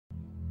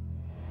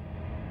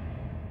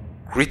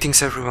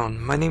Greetings everyone,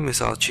 my name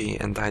is Algi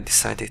and I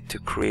decided to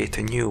create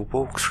a new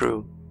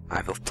walkthrough.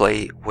 I will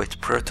play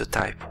with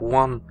Prototype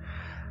 1,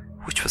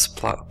 which was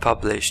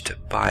published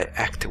by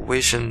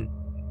Activision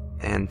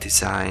and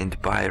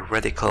designed by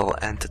Radical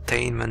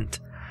Entertainment.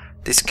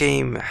 This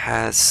game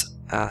has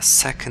a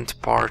second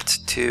part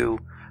too,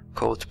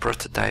 called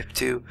Prototype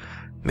 2.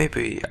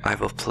 Maybe I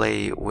will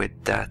play with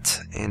that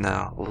in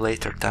a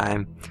later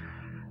time,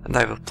 and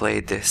I will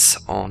play this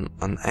on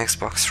an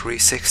Xbox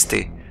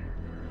 360.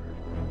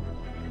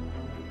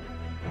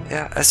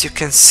 Yeah, as you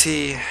can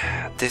see,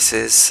 this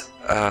is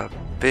a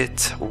bit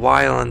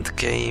violent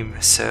game,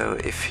 so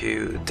if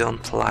you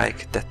don't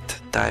like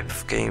that type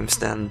of games,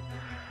 then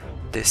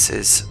this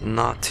is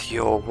not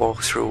your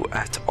walkthrough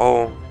at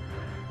all.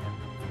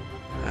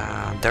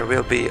 There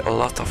will be a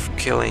lot of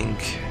killing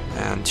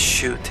and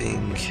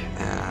shooting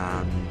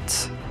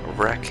and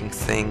wrecking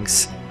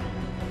things,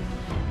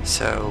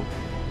 so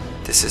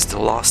this is the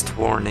last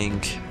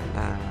warning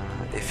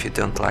if you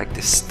don't like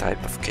this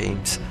type of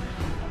games.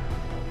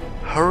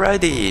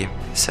 Alrighty,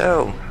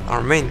 so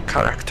our main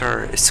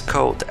character is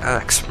called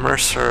Alex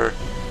Mercer,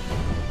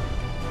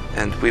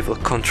 and we will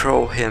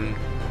control him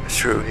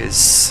through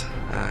his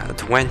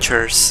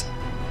adventures.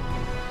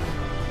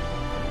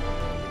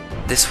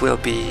 This will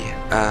be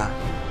a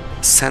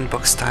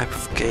sandbox type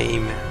of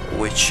game,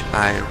 which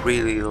I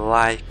really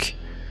like.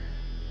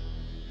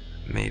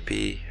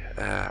 Maybe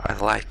I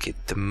like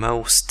it the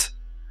most,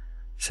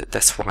 so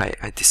that's why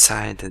I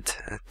decided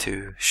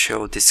to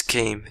show this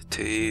game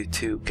to you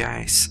two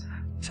guys.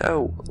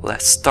 So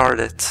let's start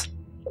it.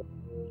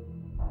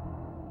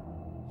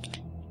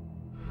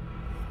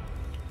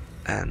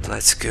 And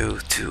let's go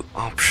to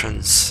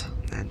options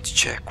and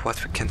check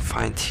what we can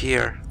find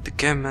here. The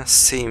gamma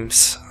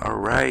seems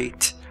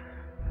alright,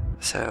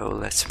 so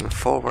let's move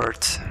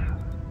forward.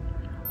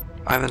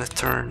 I'm gonna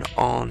turn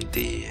on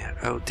the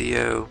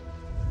audio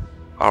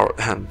or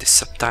the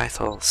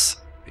subtitles,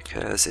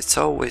 because it's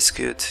always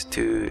good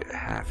to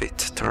have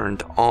it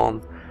turned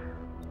on.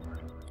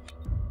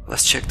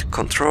 Let's check the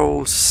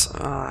controls.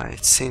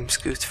 It seems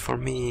good for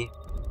me.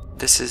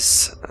 This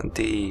is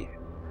the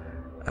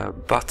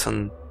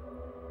button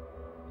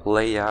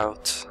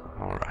layout,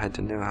 or I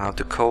don't know how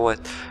to call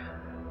it.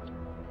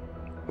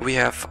 We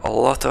have a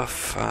lot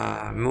of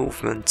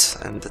movement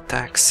and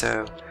attacks,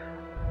 so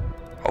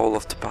all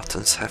of the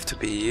buttons have to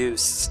be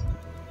used.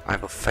 I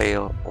will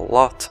fail a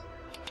lot.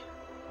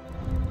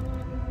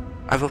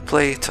 I will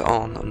play it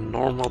on a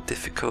normal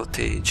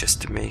difficulty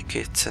just to make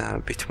it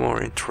a bit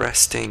more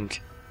interesting.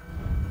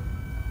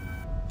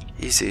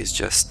 Easy is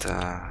just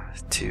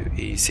too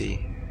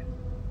easy.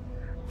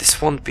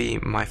 This won't be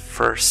my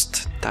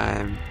first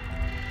time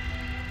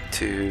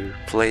to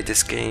play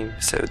this game,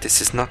 so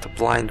this is not a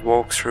blind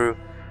walkthrough.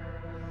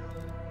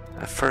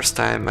 First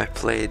time I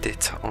played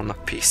it on a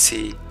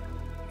PC,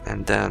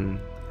 and then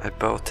I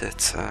bought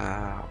it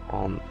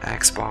on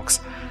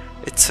Xbox.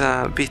 It's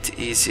a bit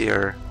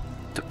easier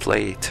to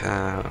play it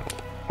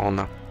on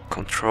a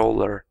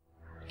controller.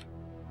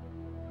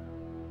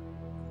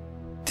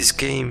 This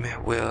game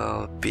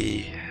will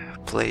be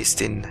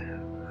played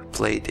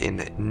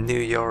in New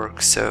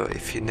York, so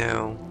if you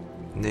know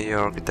New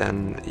York,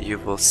 then you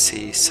will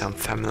see some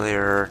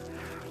familiar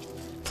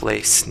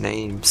place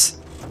names.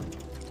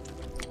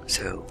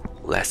 So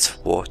let's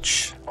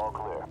watch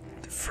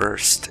the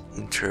first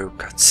intro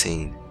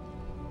cutscene.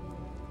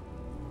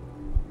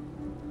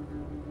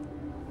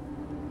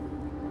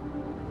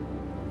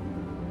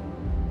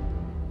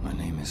 My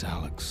name is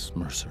Alex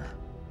Mercer.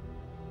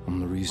 I'm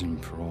the reason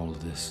for all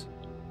of this.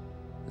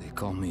 They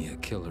call me a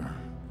killer,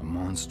 a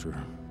monster,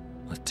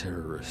 a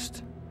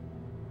terrorist.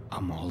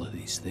 I'm all of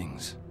these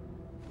things.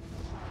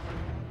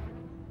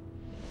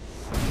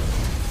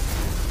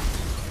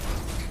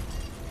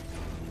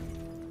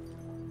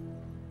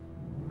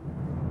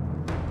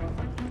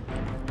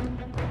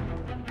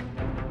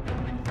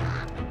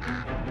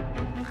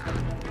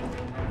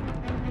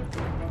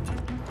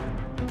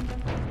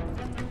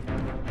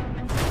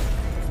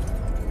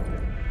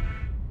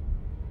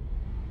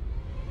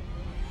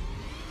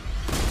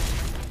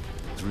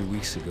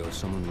 Weeks ago,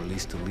 someone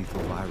released a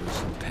lethal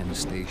virus in Penn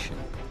Station.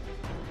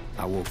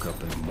 I woke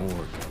up in a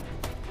morgue.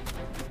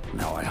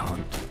 Now I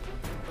hunt,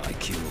 I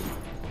kill,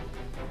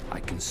 I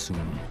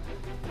consume,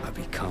 I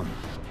become.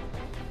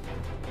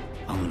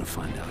 I'm gonna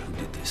find out who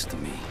did this to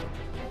me,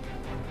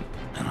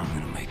 and I'm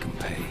gonna make them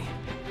pay.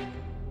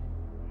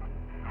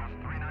 Ghost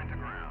 39 to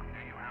ground. Do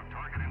you have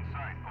target in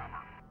sight?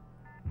 Over.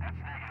 That's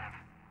negative.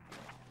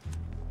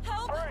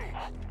 Help! Hurry!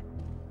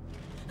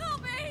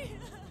 Help me!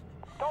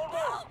 Don't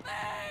move! Help me!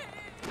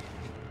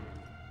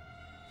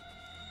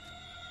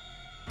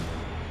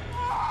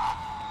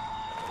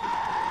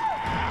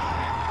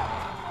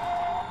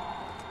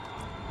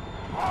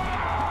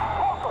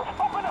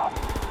 Open up!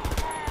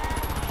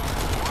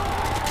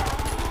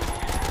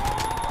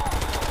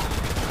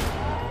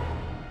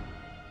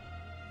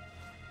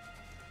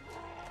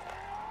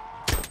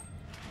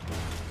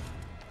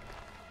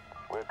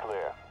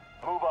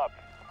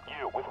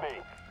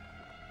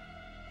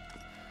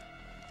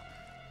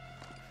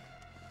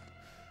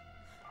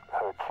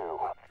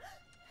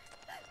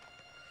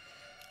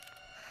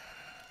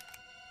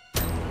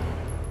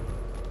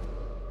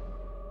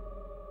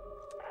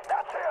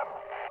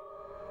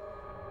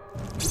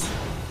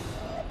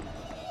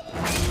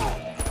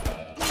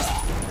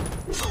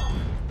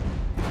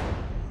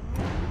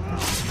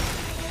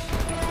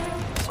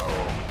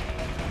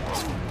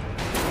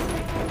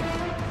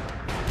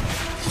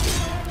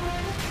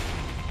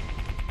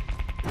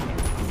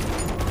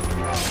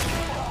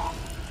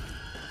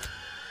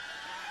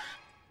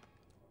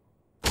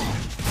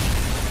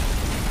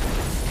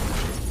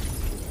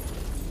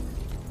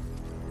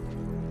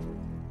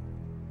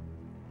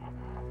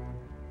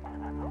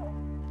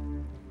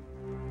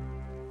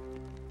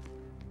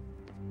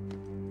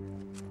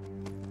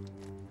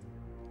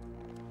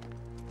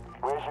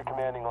 Where's your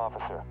commanding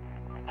officer?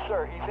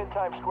 Sir, he's in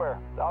Times Square.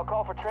 I'll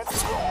call for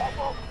transport.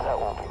 That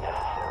won't be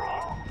necessary.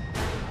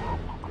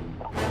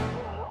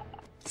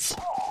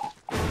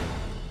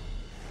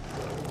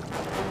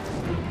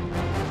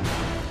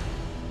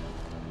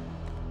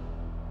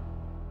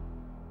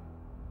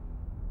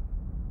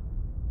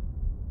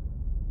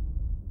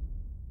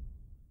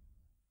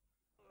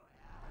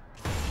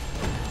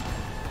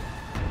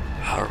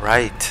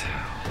 Alright,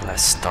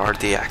 let's start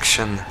the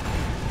action.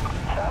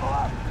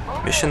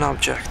 Mission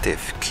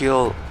objective: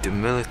 kill the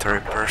military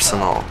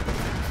personnel.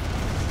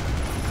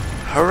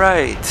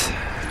 Alright,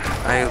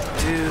 I'll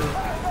do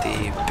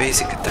the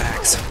basic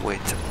attacks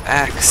with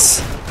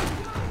X,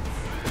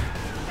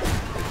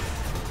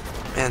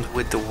 and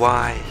with the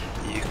Y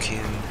you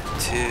can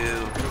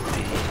do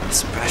the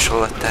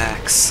special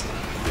attacks.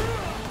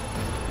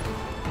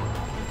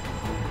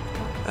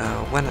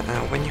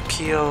 When you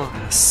kill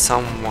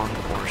someone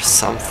or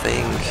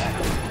something,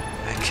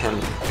 I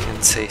can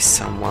say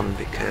someone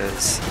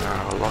because there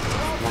are a lot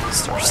of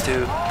monsters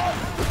too,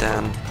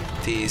 then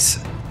these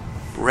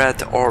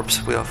red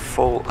orbs will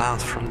fall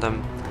out from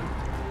them.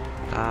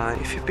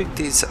 If you pick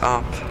these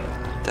up,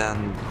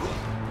 then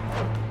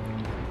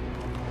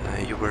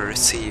you will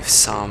receive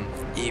some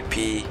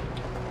EP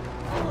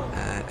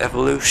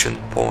evolution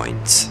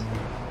points,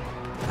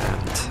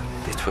 and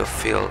it will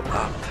fill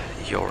up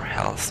your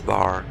health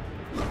bar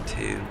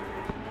too.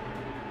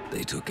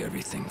 They took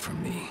everything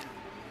from me.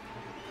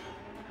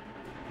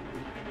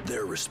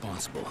 They're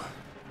responsible.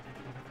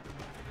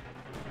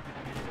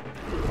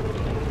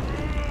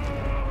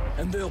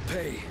 And they'll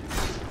pay.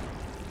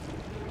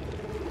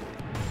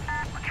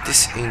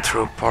 This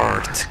intro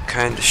part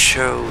kind of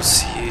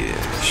shows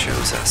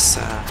us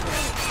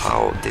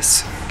how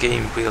this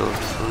game will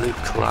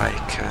look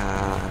like.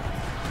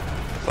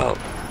 Well,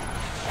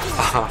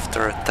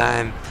 after a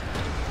time.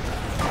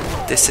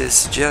 This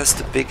is just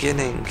the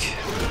beginning,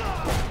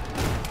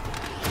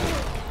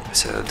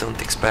 so don't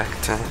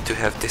expect to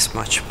have this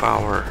much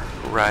power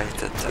right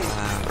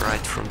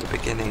from the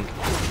beginning.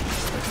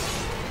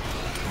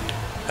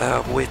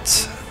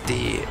 With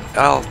the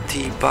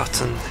LT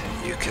button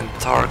you can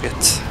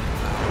target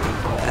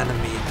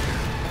enemy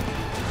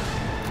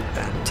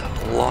and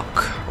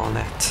lock on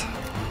it.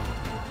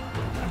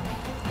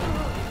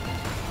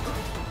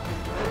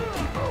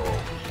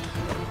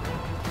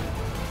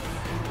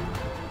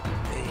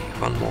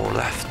 One more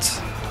left.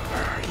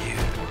 Where are you?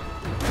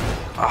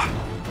 Ah,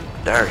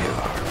 there you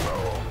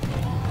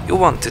are. You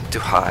wanted to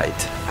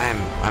hide.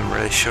 I'm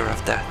really sure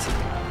of that.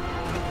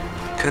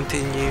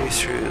 Continue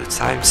through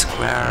Times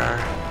Square.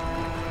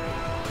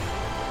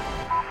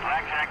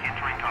 Blackjack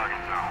entering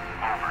target zone.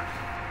 Over.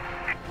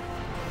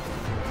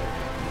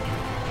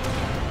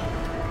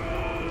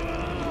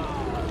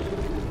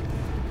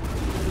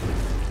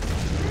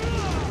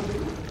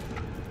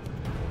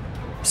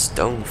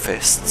 Stone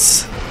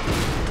fists.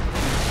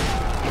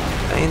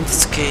 In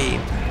this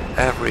game,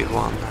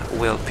 everyone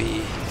will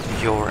be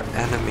your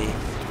enemy.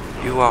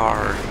 You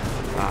are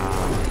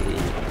the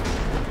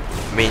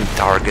main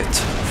target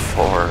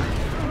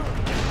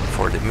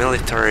for the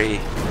military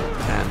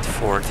and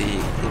for the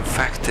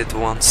infected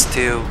ones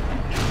too.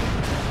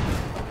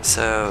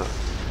 So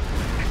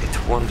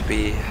it won't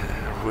be a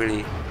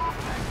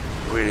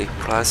really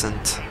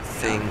pleasant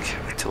thing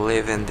to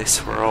live in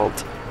this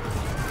world.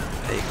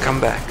 Hey, come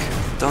back!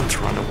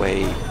 Don't run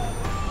away,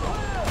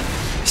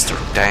 Mr.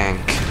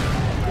 Tank.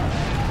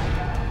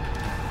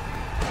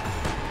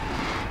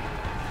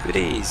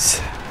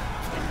 Goodies.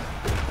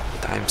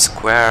 Times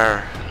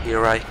Square,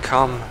 here I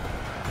come.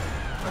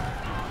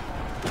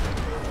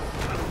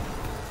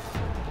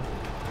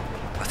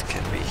 What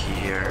can be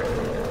here?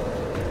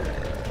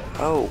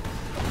 Oh,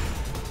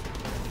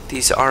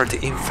 these are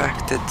the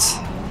infected.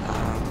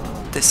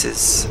 This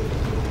is...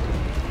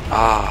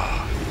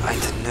 I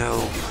don't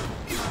know.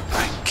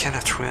 I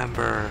cannot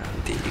remember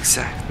the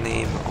exact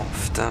name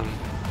of them.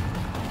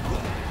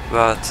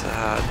 But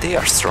they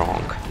are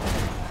strong,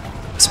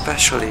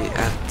 especially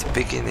at the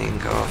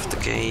beginning of the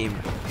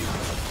game.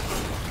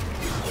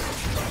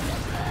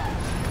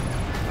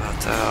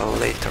 But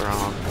later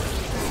on,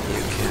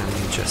 you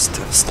can just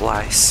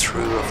slice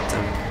through of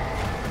them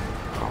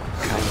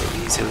kind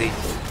of easily.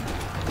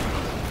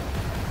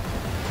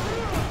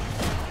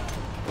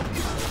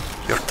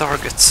 Your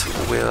targets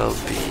will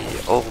be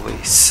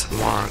always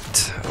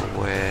marked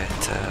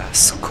with a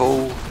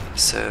skull,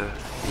 so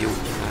you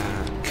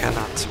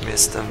cannot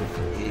miss them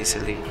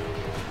easily.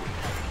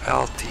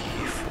 LT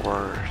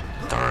for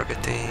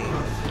targeting.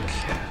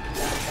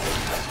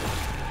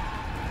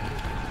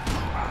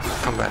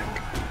 Come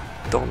back.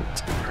 Don't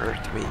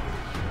hurt me.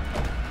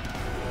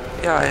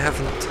 Yeah, I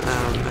haven't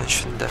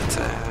mentioned that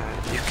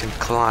you can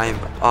climb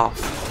up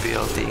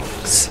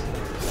buildings,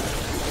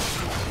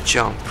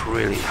 jump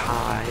really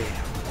high.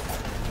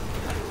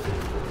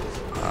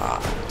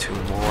 Two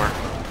more.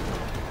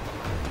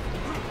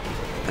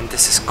 And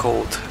this is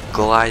called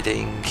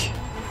gliding.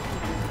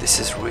 This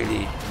is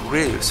really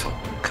useful.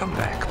 Come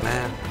back,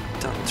 man.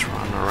 Don't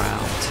run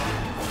around.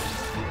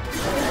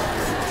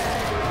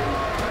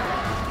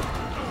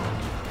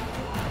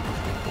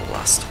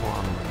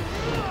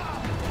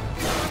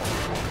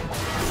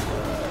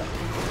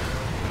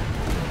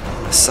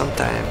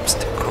 sometimes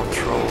the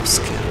controls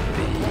can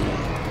be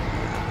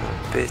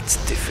a bit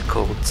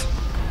difficult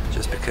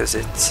just because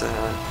it's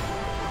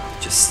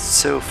just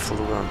so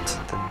fluent.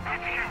 Then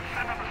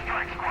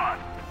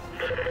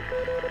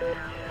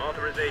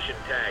authorization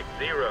tag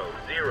 00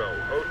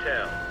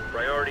 Hotel.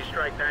 Priority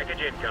strike package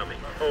incoming.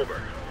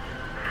 Over.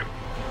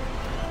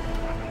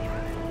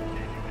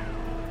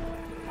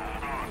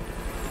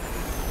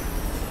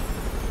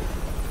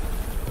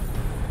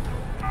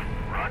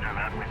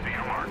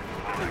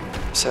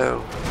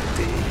 so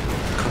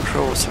the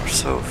controls are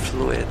so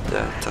fluid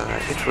that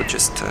it will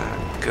just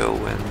go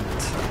and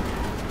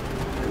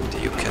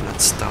you cannot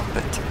stop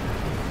it.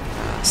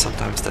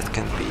 Sometimes that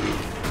can be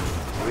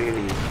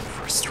really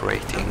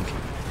frustrating.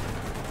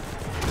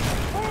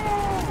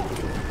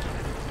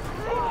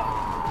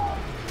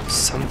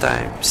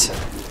 Sometimes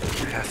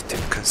you have to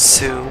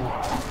consume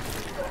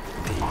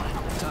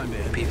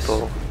the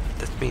people.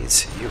 That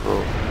means you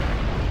will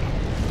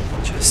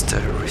just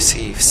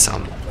receive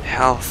some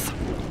health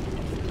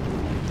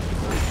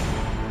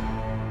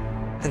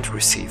and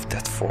receive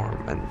that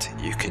form, and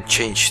you can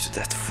change to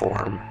that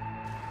form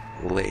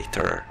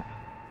later.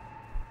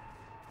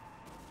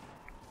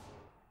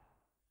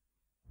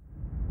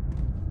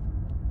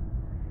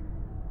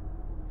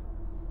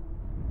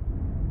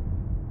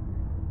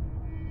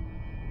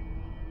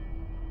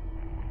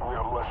 We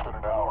have less than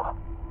an hour.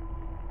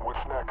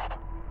 What's next?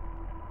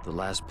 The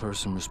last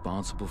person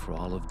responsible for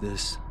all of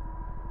this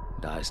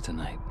dies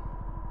tonight.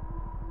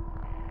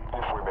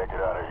 If we make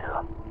it out of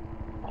here,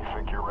 you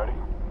think you're ready?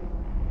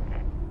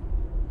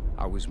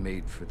 I was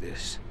made for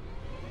this.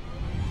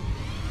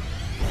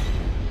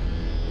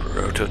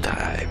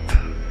 Prototype.